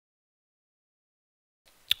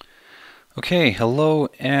Okay, hello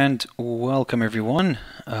and welcome everyone.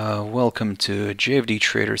 Welcome to JFD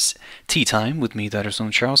Traders Tea Time with me, Darius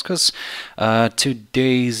Anucauskas.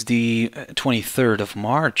 Today's the 23rd of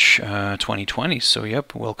March, 2020. So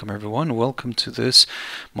yep, welcome everyone. Welcome to this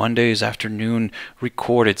Monday's afternoon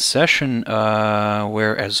recorded session,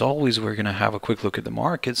 where as always we're going to have a quick look at the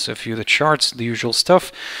markets, a few of the charts, the usual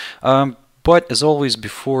stuff. But as always,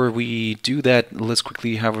 before we do that, let's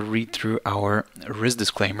quickly have a read through our risk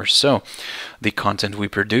disclaimer. So, the content we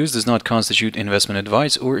produce does not constitute investment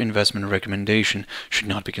advice or investment recommendation, should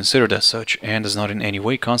not be considered as such, and does not in any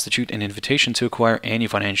way constitute an invitation to acquire any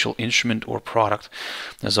financial instrument or product.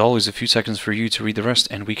 As always, a few seconds for you to read the rest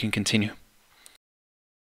and we can continue.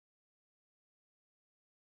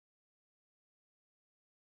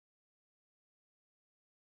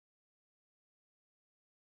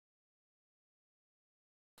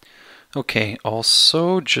 Okay,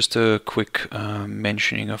 also just a quick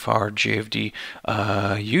mentioning of our JFD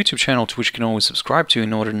YouTube channel, to which you can always subscribe to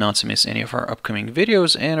in order not to miss any of our upcoming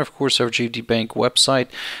videos, and of course our JFD Bank website,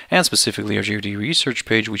 and specifically our JFD research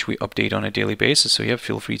page, which we update on a daily basis. So yeah,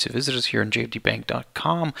 feel free to visit us here on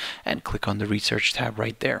jfdbank.com and click on the research tab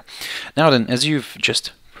right there. Now then, as you've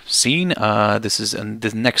just seen, this is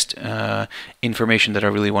the next information that I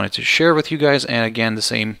really wanted to share with you guys, and again the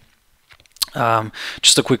same.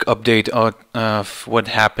 Just a quick update of what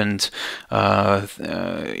happened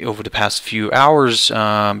over the past few hours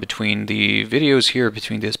between the videos here,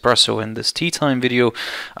 between the espresso and this tea time video.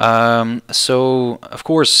 So, of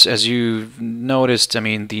course, as you've noticed, I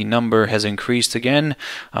mean, the number has increased again.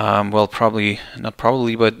 Well, not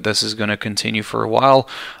probably, but this is going to continue for a while.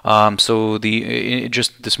 So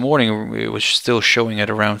just this morning it was still showing at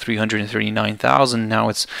around 339,000. Now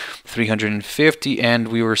it's 350, and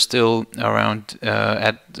we were still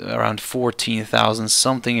at around 14,000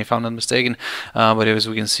 something, if I'm not mistaken, but as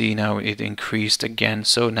we can see now it increased again,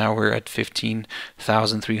 so now we're at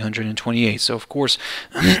 15,328. So of course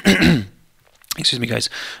excuse me guys,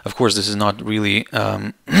 of course this is not really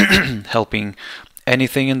helping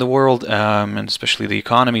anything in the world, and especially the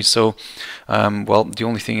economy. So well, the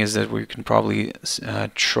only thing is that we can probably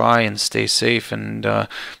try and stay safe and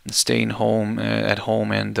stay at home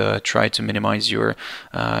and try to minimize your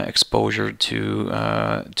exposure to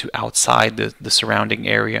outside the surrounding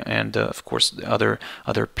area, and of course other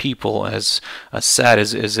people, as sad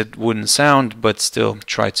as it wouldn't sound, but still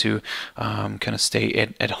try to kind of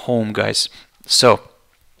stay at home, guys. So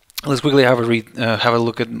let's quickly have a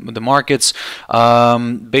look at the markets.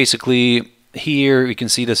 Basically, here you can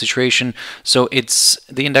see the situation. So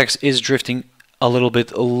the index is drifting a little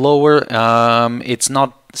bit lower. It's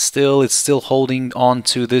still holding on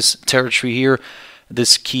to this territory here,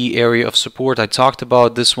 this key area of support. I talked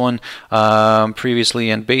about this one previously,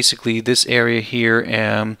 and basically this area here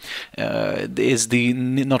is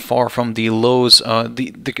not far from the lows.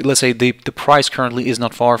 Let's say the price currently is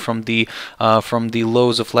not far from the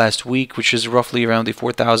lows of last week, which is roughly around the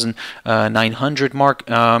 4,900 mark.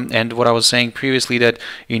 And what I was saying previously, that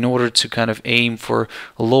in order to kind of aim for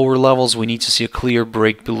lower levels, we need to see a clear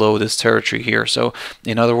break below this territory here. So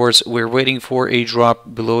in other words, we're waiting for a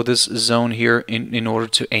drop below this zone here in order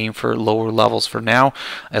to aim for lower levels for now.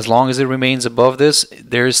 As long as it remains above this,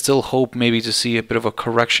 there is still hope maybe to see a bit of a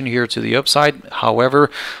correction here to the upside.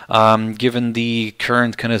 However, given the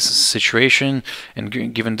current kind of situation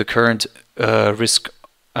and given the current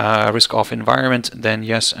risk-off environment, then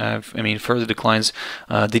yes, I mean, further declines,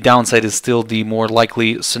 the downside is still the more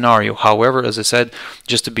likely scenario. However, as I said,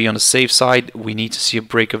 just to be on the safe side, we need to see a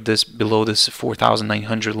break of this below this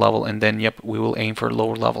 4,900 level, and then yep, we will aim for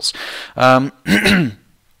lower levels.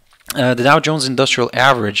 The Dow Jones Industrial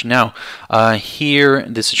Average, now here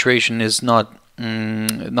the situation is not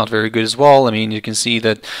very good as well. I mean, you can see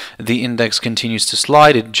that the index continues to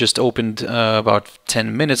slide. It just opened about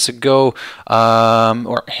 10 minutes ago,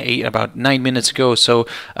 or hey, about 9 minutes ago. So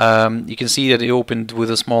you can see that it opened with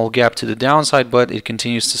a small gap to the downside, but it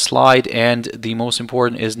continues to slide. And the most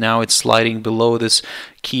important is now it's sliding below this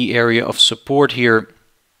key area of support here.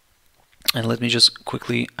 And let me just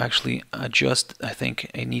quickly actually adjust. I think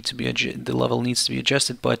the level needs to be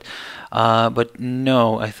adjusted, but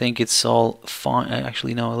no, I think it's all fine.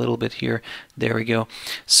 Actually, no, a little bit here. There we go.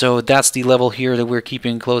 So that's the level here that we're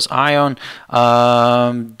keeping a close eye on,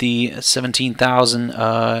 the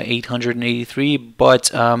 17,883.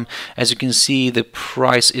 But as you can see, the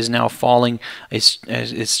price is now falling.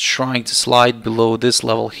 It's trying to slide below this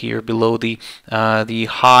level here, below the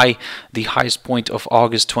highest point of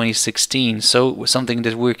August 2016. So something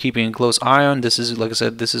that we're keeping a close eye on. This is, like I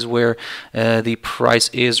said, this is where the price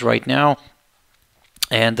is right now.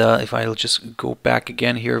 And if I'll just go back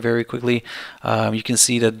again here very quickly, you can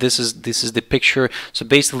see that this is the picture. So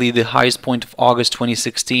basically, the highest point of August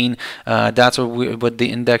 2016. That's what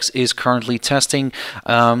the index is currently testing.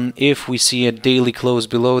 If we see a daily close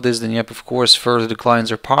below this, then yep, of course, further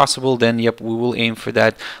declines are possible. Then yep, we will aim for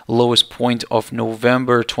that lowest point of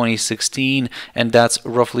November 2016, and that's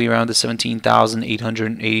roughly around the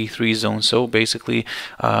 17,883 zone. So basically,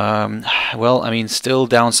 well, I mean, still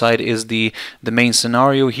downside is the main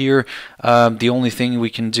scenario here. The only thing we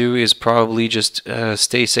can do is probably just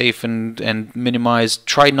stay safe and minimize,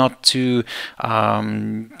 try not to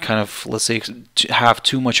kind of, let's say, have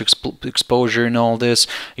too much exposure in all this.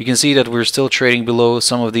 You can see that we're still trading below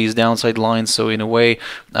some of these downside lines, so in a way,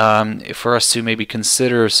 for us to maybe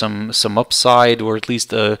consider some upside, or at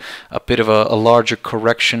least a bit of a larger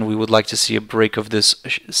correction, we would like to see a break of this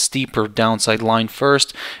steeper downside line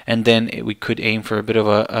first, and then we could aim for a bit of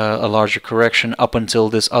a larger correction up until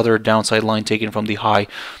this other downside line taken from the high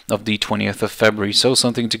of the 20th of February. So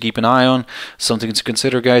something to keep an eye on, something to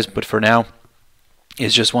consider, guys, but for now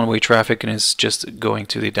it's just one-way traffic and it's just going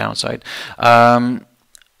to the downside.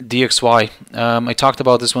 DXY, I talked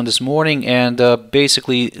about this one this morning, and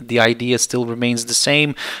basically the idea still remains the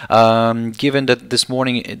same. Given that this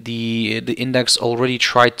morning the index already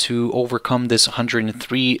tried to overcome this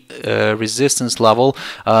 103 resistance level,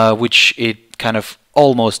 which it kind of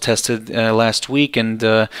almost tested last week, and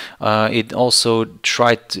it also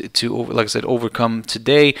tried to, like I said, overcome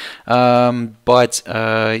today, but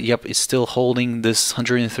yep, it's still holding this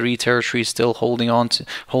 103 territory, still holding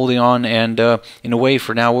on, and in a way,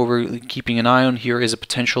 for now, what we're keeping an eye on here is a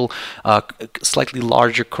potential slightly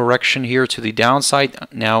larger correction here to the downside.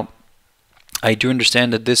 Now, I do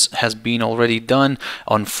understand that this has been already done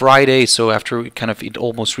on Friday, so after it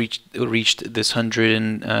almost reached this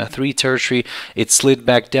 103 territory, it slid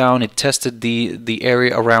back down. It tested the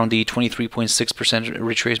area around the 23.6%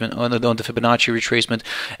 retracement on the Fibonacci retracement,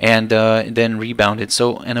 and then rebounded.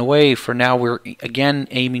 So in a way, for now, we're again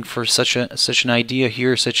aiming for such an idea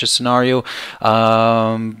here, such a scenario.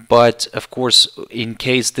 But of course, in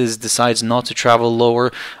case this decides not to travel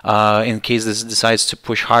lower, in case this decides to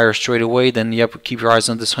push higher straight away, then yep, keep your eyes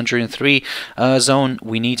on this 103 zone.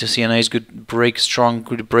 We need to see a nice good break, strong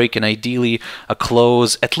good break, and ideally a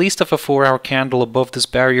close at least of a 4-hour candle above this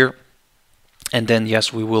barrier, and then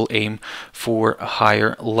yes, we will aim for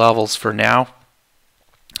higher levels. For now,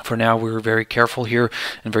 we're very careful here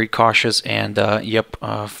and very cautious, and yep,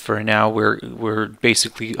 for now we're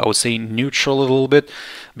basically, I would say, neutral a little bit,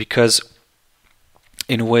 because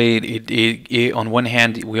in a way, on one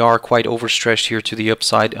hand, we are quite overstretched here to the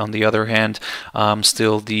upside. On the other hand,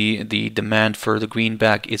 still the demand for the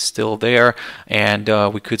greenback is still there, and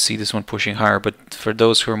we could see this one pushing higher. But for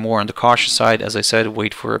those who are more on the cautious side, as I said,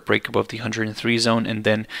 wait for a break above the 103 zone and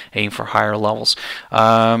then aim for higher levels.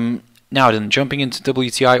 Now then, jumping into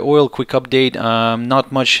WTI oil, quick update.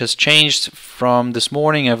 Not much has changed from this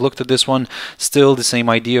morning. I've looked at this one. Still the same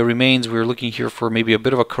idea remains. We're looking here for maybe a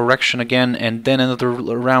bit of a correction again, and then another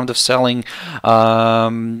round of selling.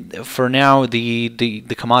 For now, the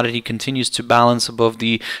commodity continues to balance above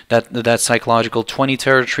that psychological 20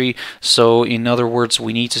 territory. So in other words,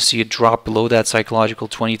 we need to see a drop below that psychological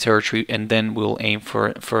 20 territory, and then we'll aim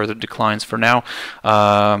for further declines. For now,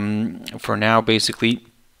 basically,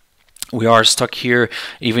 we are stuck here.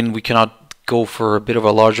 Even we cannot go for a bit of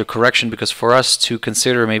a larger correction, because for us to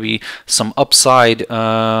consider maybe some upside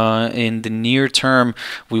in the near term,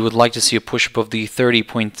 we would like to see a push above the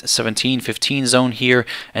 30.1715 zone here,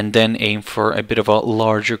 and then aim for a bit of a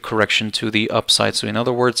larger correction to the upside. So in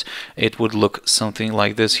other words, it would look something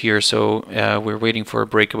like this here. So we're waiting for a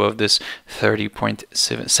break above this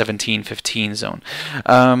 30.1715 zone.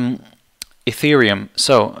 Ethereum.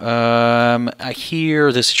 So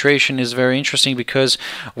here the situation is very interesting, because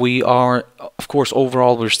we are, of course,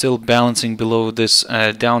 overall we're still balancing below this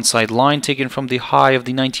downside line taken from the high of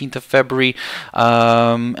the 19th of February.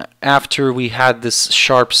 After we had this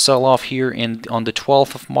sharp sell-off here on the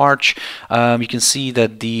 12th of March, you can see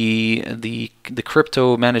that the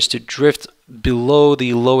crypto managed to drift below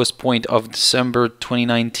the lowest point of December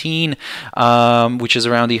 2019, which is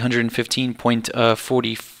around the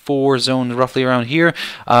 115.44 zone, roughly around here,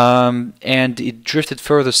 and it drifted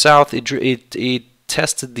further south. It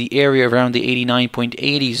tested the area around the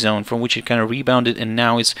 89.80 zone, from which it kind of rebounded and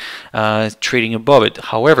now is trading above it.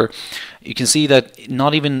 However, you can see that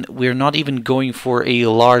we're not even going for a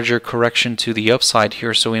larger correction to the upside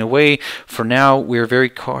here. So in a way, for now, we're very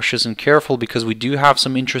cautious and careful, because we do have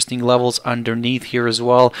some interesting levels underneath here as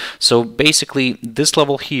well. So basically, this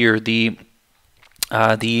level here, the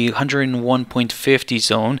the 101.50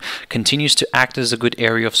 zone continues to act as a good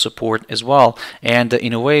area of support as well. And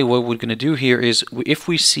in a way, what we're going to do here is, if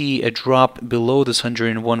we see a drop below this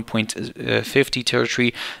 101.50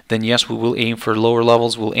 territory, then yes, we will aim for lower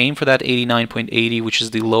levels. We'll aim for that 89.80, which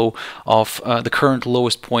is the low of the current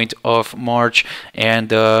lowest point of March.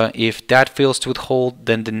 And if that fails to withhold,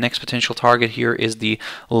 then the next potential target here is the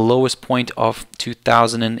lowest point of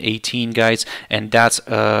 2018, guys, and that's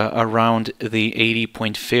around the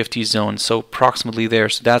 80.50 zone, so approximately there.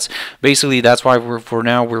 So that's why for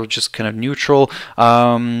now we're just kind of neutral.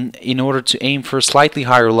 In order to aim for slightly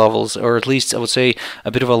higher levels, or at least I would say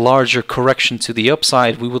a bit of a larger correction to the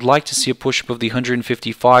upside, we would like to see a push above the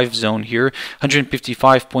 155 zone here,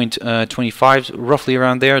 155.25, roughly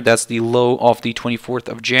around there. That's the low of the 24th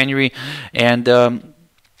of January, and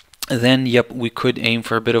then yep, we could aim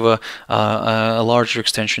for a bit of a larger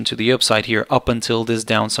extension to the upside here up until this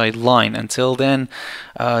downside line. Until then,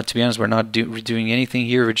 to be honest, we're not doing anything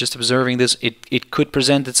here. We're just observing this. It could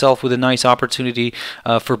present itself with a nice opportunity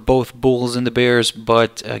for both bulls and the bears,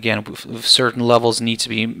 but again, certain levels need to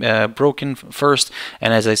be broken first.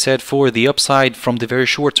 And as I said, for the upside, from the very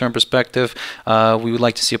short-term perspective, we would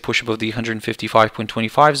like to see a push above the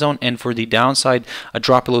 155.25 zone, and for the downside, a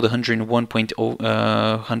drop below the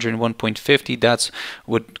 101.50. That's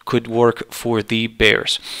what could work for the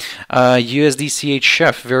bears.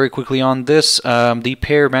 USDCHF, very quickly on this, the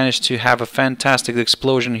pair managed to have a fantastic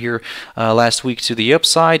explosion here last week to the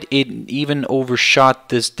upside. It even overshot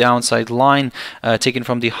this downside line taken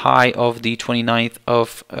from the high of the 29th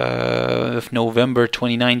of November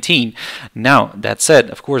 2019. Now, that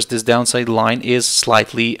said, of course, this downside line is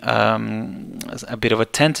slightly a bit of a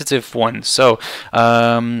tentative one. So,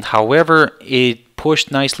 however, it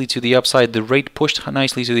pushed nicely to the upside. The rate pushed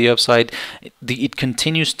nicely to the upside. It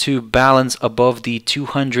continues to balance above the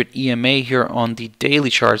 200 EMA here on the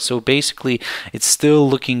daily chart. So basically, it's still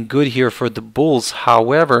looking good here for the bulls.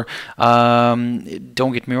 However,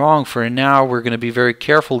 don't get me wrong, for now we're going to be very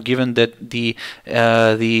careful, given that the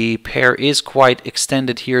pair is quite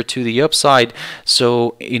extended here to the upside.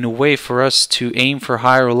 So in a way, for us to aim for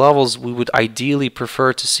higher levels, we would ideally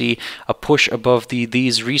prefer to see a push above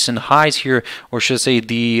these recent highs here, or should I say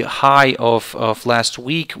the high of last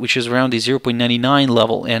week, which is around the 0.99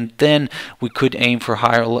 level, and then we could aim for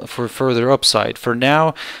further upside. For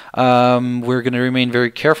now, we're going to remain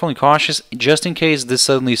very careful and cautious, just in case this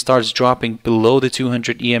suddenly starts dropping below the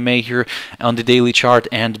 200 EMA here on the daily chart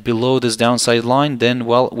and below this downside line. Then,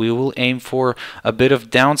 well, we will aim for a bit of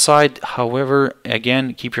downside. However,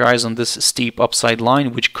 again, keep your eyes on this steep upside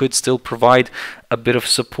line, which could still provide a bit of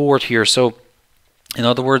support here. So in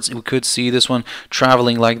other words, we could see this one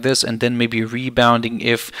traveling like this and then maybe rebounding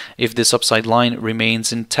if this upside line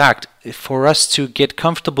remains intact. For us to get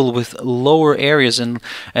comfortable with lower areas and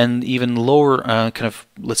even lower kind of,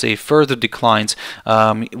 let's say, further declines,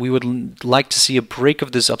 we would like to see a break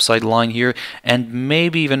of this upside line here, and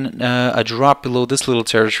maybe even a drop below this little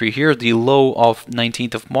territory here, the low of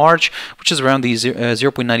 19th of March, which is around the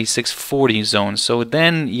 0.9640 zone. So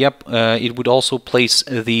then, yep, it would also place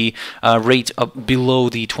the rate up below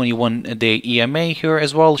the 21-day EMA here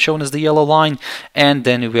as well, shown as the yellow line, and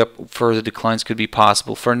then yep, further declines could be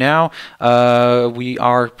possible. For now, we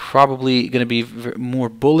are probably going to be more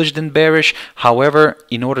bullish than bearish. However,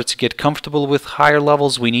 in order to get comfortable with higher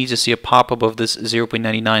levels, we need to see a pop above this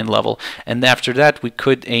 0.99 level, and after that, we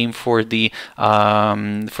could aim for the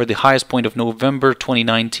highest point of November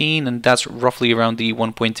 2019, and that's roughly around the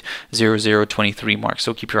 1.0023 mark.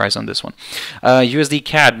 So keep your eyes on this one.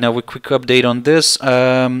 USDCAD. Now, a quick update on this.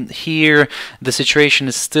 Here, the situation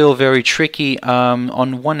is still very tricky.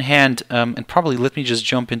 On one hand, and probably let me just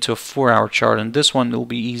jump into a 4-hour chart, and this one will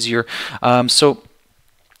be easier. So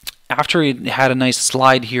after it had a nice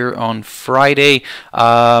slide here on Friday,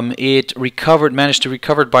 it managed to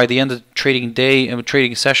recover by the end of the trading day,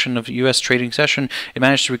 trading session of US trading session. It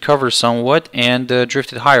managed to recover somewhat and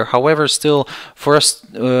drifted higher. However, still, for us,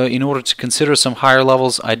 in order to consider some higher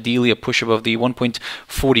levels, ideally a push above the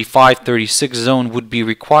 1.4536 zone would be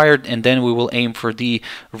required, and then we will aim for the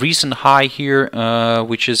recent high here,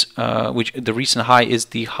 which the recent high is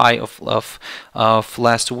the high of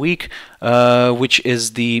last week, which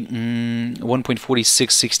is the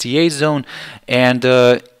 1.4668 zone, and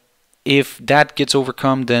if that gets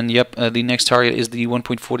overcome, then yep, the next target is the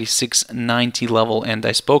 1.4690 level, and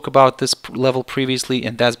I spoke about this level previously,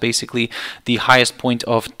 and that's basically the highest point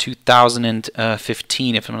of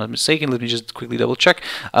 2015, if I'm not mistaken. Let me just quickly double check.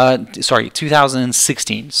 Sorry,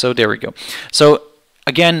 2016. So there we go. So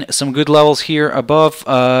Again, some good levels here above,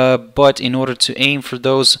 but in order to aim for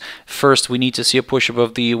those, first we need to see a push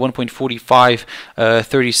above the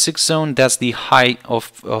 1.4536 zone. That's the high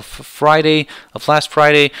of last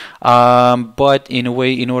Friday. But in a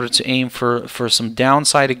way, in order to aim for some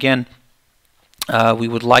downside again, we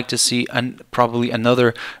would like to see probably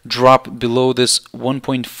another drop below this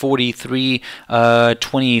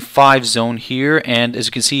 1.4325 zone here. And as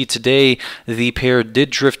you can see today, the pair did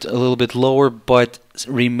drift a little bit lower, but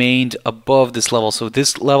remained above this level. So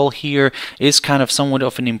this level here is kind of somewhat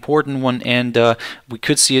of an important one, and we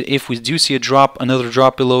could see it if we do see a drop, another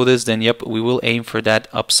drop below this, then yep, we will aim for that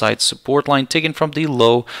upside support line taken from the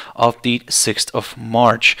low of the 6th of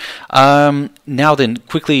March. Now then,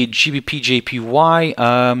 quickly,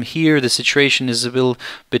 GBPJPY. Here the situation is a little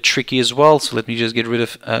bit tricky as well, so let me just get rid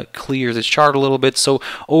of clear this chart a little bit. So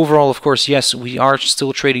overall, of course, yes, we are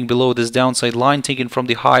still trading below this downside line taken from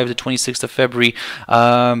the high of the 26th of February.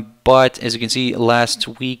 But as you can see, last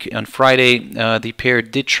week on Friday, the pair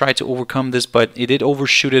did try to overcome this, but it did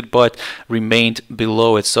overshoot it, but remained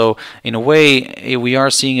below it. So in a way, we are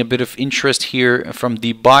seeing a bit of interest here from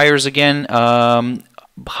the buyers again.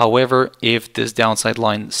 However, if this downside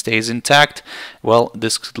line stays intact, well,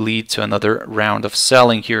 this could lead to another round of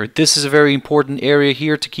selling here. This is a very important area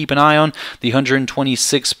here to keep an eye on, the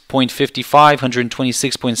 126.55,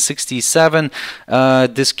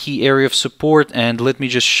 126.67, this key area of support. And let me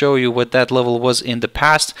just show you what that level was in the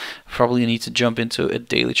past. Probably need to jump into a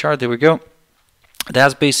daily chart. There we go.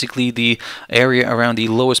 That's basically the area around the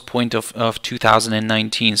lowest point of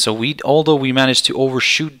 2019. So although we managed to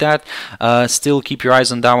overshoot that, still keep your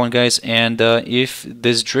eyes on that one, guys. And if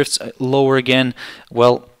this drifts lower again,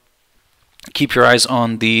 well, keep your eyes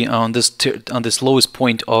on this lowest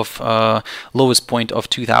point of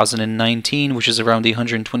 2019, which is around the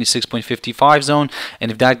 126.55 zone. And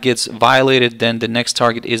if that gets violated, then the next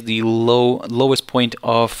target is the lowest point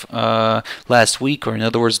of last week, or in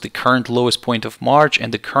other words, the current lowest point of March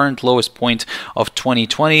and the current lowest point of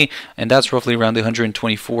 2020, and that's roughly around the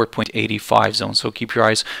 124.85 zone. So keep your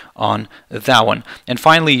eyes on that one. And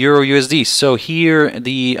finally, EURUSD. So here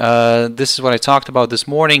this is what I talked about this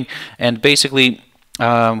morning, and basically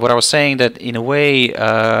what I was saying, that in a way,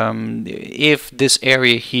 if this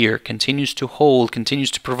area here continues to hold, continues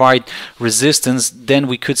to provide resistance, then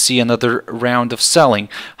we could see another round of selling.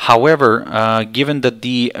 However, given that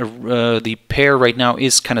the pair right now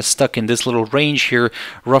is kind of stuck in this little range here,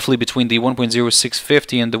 roughly between the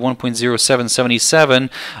 1.0650 and the 1.0777,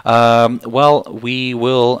 well, we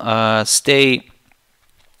will stay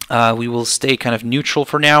kind of neutral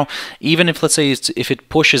for now. Even if, let's say, if it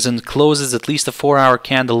pushes and closes at least a 4-hour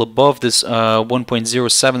candle above this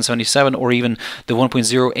 1.0777 or even the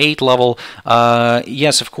 1.08 level,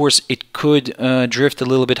 yes, of course, it could drift a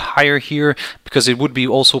little bit higher here, because it would be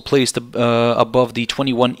also placed above the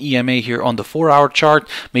 21 EMA here on the 4-hour chart.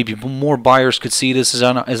 Maybe more buyers could see this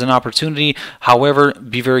as an opportunity. However,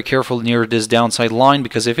 be very careful near this downside line,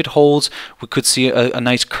 because if it holds, we could see a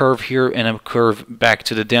nice curve here and a curve back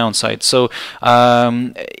to the downside. So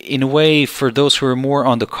in a way, for those who are more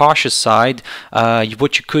on the cautious side,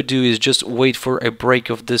 what you could do is just wait for a break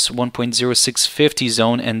of this 1.0650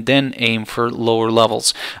 zone and then aim for lower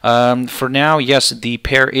levels. For now, yes, the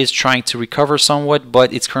pair is trying to recover somewhat,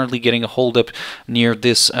 but it's currently getting a hold up near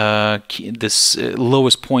this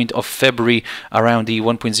lowest point of February around the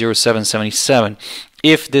 1.0777.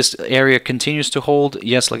 If this area continues to hold,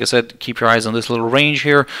 yes, like I said, keep your eyes on this little range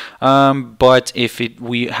here. But if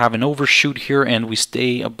we have an overshoot here and we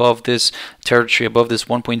stay above this territory, above this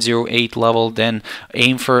 1.08 level, then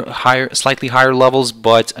aim for slightly higher levels.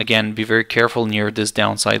 But again, be very careful near this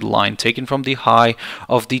downside line taken from the high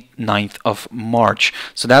of the 9th of March.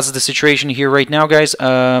 So that's the situation here right now, guys.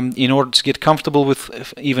 In order to get comfortable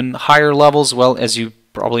with even higher levels, well, as you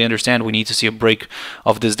probably understand, we need to see a break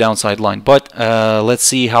of this downside line. But let's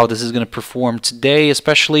see how this is going to perform today,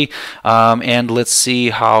 especially, and let's see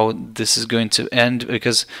how this is going to end,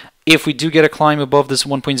 because if we do get a climb above this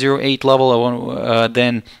 1.08 level,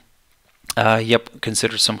 then yep,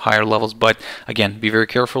 consider some higher levels. But again, be very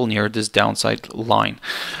careful near this downside line.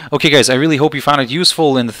 Okay, guys, I really hope you found it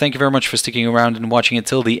useful, and thank you very much for sticking around and watching it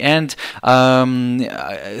till the end.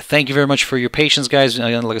 Thank you very much for your patience, guys.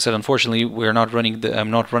 Like I said, unfortunately, I'm not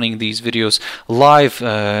running these videos live,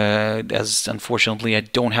 as unfortunately I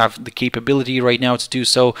don't have the capability right now to do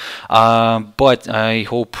so. But I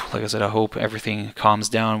hope, like I said, I hope everything calms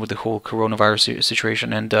down with the whole coronavirus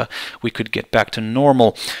situation, and we could get back to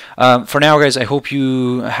normal. For now, guys, I hope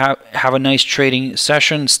you have a nice trading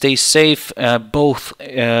session. Stay safe, both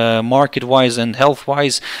market-wise and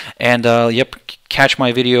health-wise, and yep, catch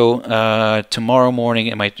my video tomorrow morning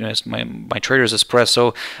in my Trader's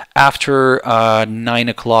Espresso after 9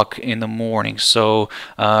 o'clock in the morning. So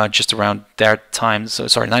just around that time. So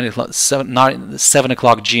sorry, 7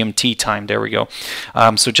 o'clock GMT time. There we go.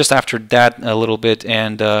 So just after that a little bit,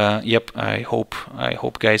 and yep, I hope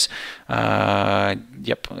guys,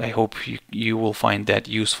 yep, I hope you will find that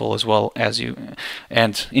useful as well as you,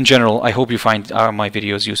 and in general I hope you find my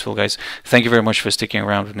videos useful, guys. Thank you very much for sticking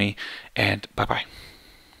around with me, and bye bye.